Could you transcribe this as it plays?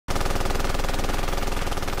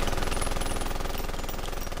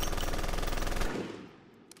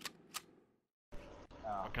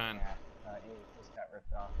kind? Yeah, he just got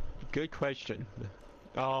ripped off. Good question.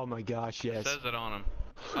 Oh my gosh, yes. It says it on him.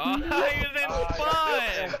 Oh, he was in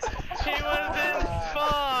spawn! He was in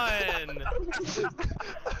spawn!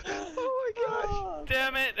 Oh my gosh.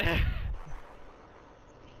 Damn it!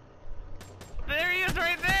 There he is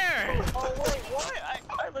right there! Oh wait, what?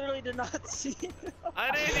 I literally did not see him.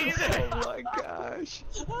 I didn't either! Oh my gosh.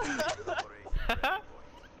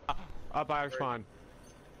 Up by our spawn.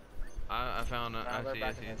 I found it.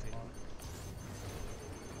 I see.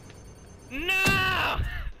 No!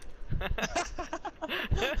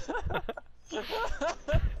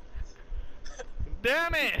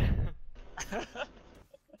 Damn it!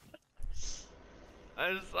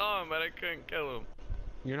 I saw him, but I couldn't kill him.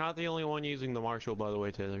 You're not the only one using the Marshall, by the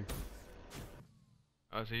way, Taylor.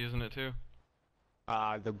 Oh, is he using it too?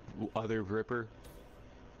 The other Ripper.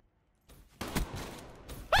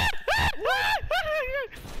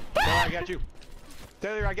 Taylor, I got you.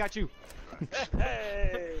 Taylor, I got you.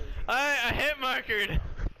 Hey! I hit markered.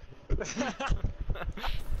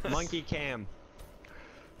 Monkey cam.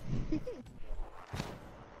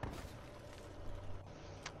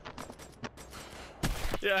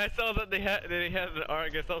 Yeah, I saw that he had an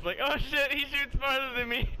Argus. I was like, oh shit, he shoots farther than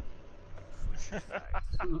me. Let's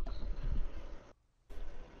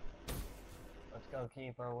go,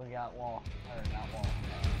 keeper. We got wall. Or not wall.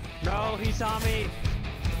 No, he saw me.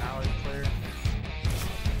 Now we're clear.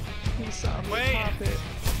 He saw me. Wait. Pop it.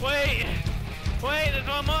 Wait, there's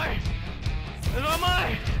one more. There's one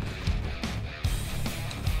more.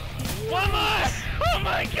 One more. Oh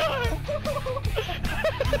my god.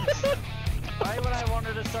 Right when I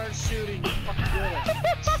wanted to start shooting, you fucking did it.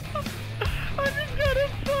 I just got a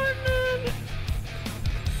fun, man.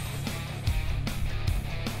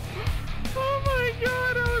 Oh my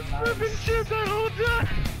god, I was flipping shit that whole time.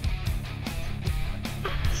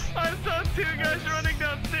 I saw two guys running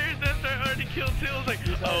downstairs after I already killed two. I was like,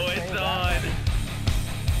 oh, it's on.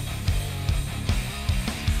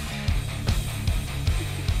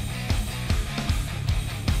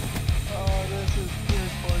 Oh, this is pure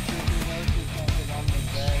torture. You know, she's jumping on the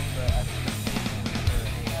bed, but I think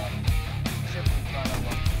it's a ship in front of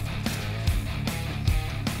them.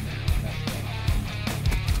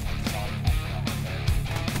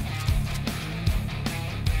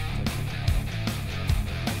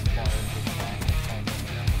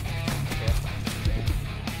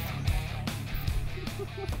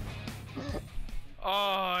 Oh,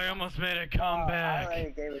 I almost made a comeback. I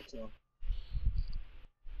already gave it to him.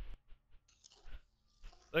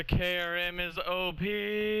 The KRM is OP.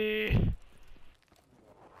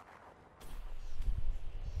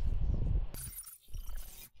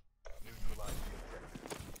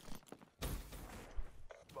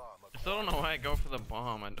 I still don't know why I go for the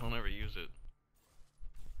bomb. I don't ever use it.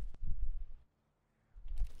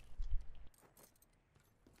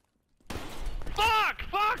 Fuck!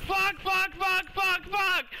 Fuck! Fuck! Fuck! Fuck! Fuck!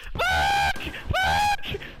 Fuck! Fuck!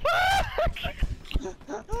 Fuck! Fuck!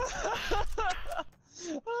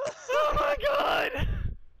 Oh my god!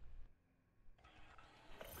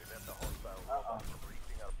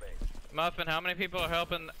 Muffin, how many people are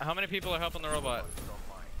helping? How many people are helping the robot?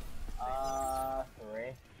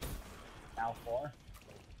 3. Now 4.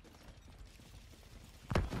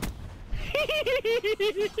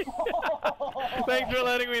 Thanks for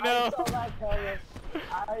letting me know. I saw that coming.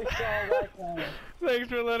 I saw that coming. Thanks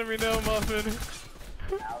for letting me know, Muffin.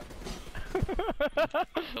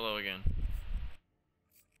 Hello again.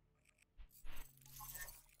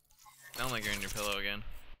 Sound like you're in your pillow again.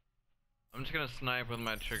 I'm just gonna snipe with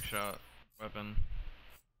my trick shot weapon.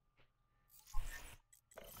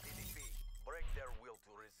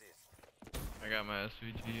 I got my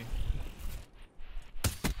SVG.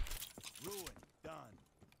 Ruin done.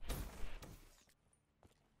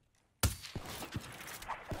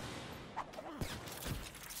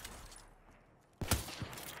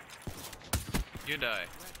 You die.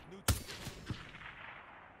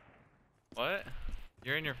 What?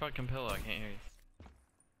 You're in your fucking pillow, I can't hear you.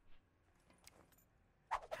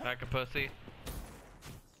 Pack a pussy.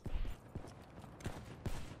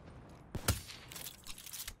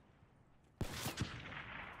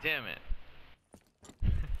 Damn it.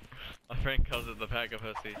 My friend calls it the pack of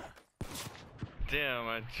pussy. Damn,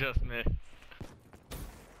 I just missed.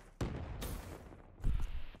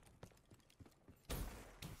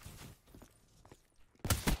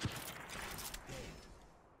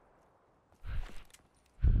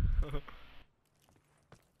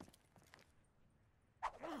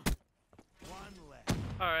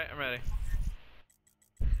 Alright, I'm ready.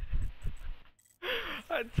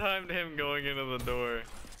 I timed him going into the door.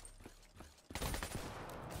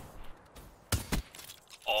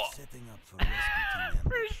 Oh! Setting up for rescue team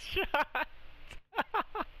First shot.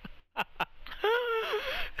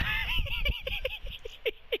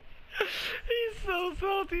 He's so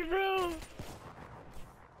salty, bro.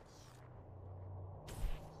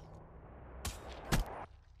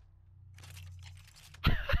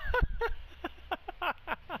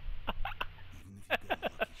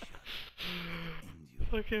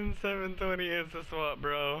 Fucking 720 is the swap,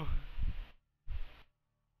 bro.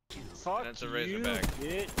 Fuck That's a you, Razorback.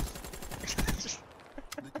 bitch.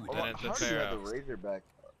 And it's a How do you have the Pharaoh. Razorback?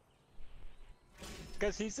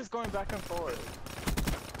 Cause he's just going back and forth.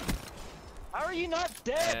 How are you not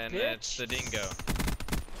dead, And bitch? it's the Dingo.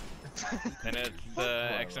 And it's the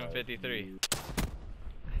XM53.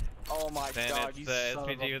 Oh my And god, it's you the son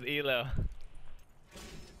of SPG a... with ELO.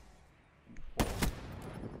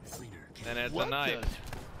 And it's a knife.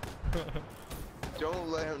 Don't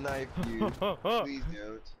let him knife you. Please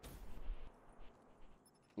don't.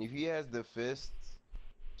 If he has the fists,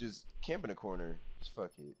 just camp in a corner. Just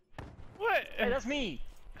fuck it. What? Hey, that's me!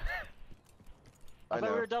 I thought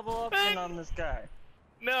know. we were double upping on this guy.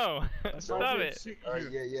 No! That's why Stop I it! did shoot Alright,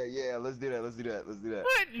 you. yeah. Let's do that. Let's do that.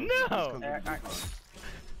 What? No!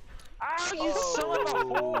 Ow, you son of a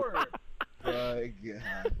whore! My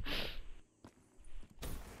god.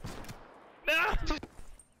 No!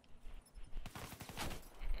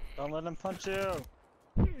 Don't let him punch you.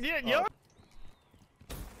 Yeah, yo! I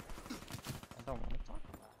don't want to talk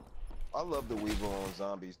about it. I love the Weevil on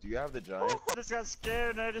zombies. Do you have the giant? I just got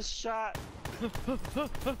scared and I just shot.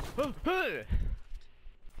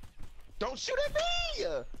 Don't shoot at me!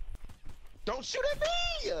 Don't shoot at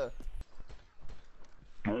me!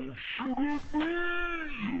 Don't shoot at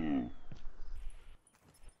me!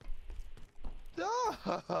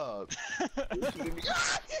 Stop! Don't shoot at me.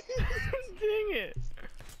 Dang it!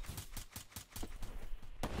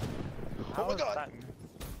 How Oh my is god! that-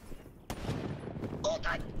 Oh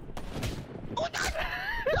god! Oh god!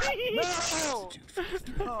 No!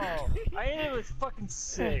 No! I ended with fucking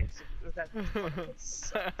 6. That fucking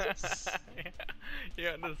sucks. You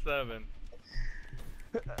got the 7.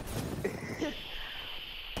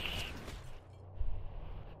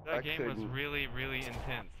 That I game was couldn't. really, really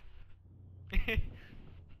intense.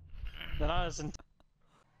 Then I was in.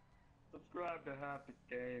 Subscribe to Happy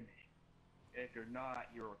Gaming. If you're not,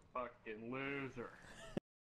 you're a fucking loser.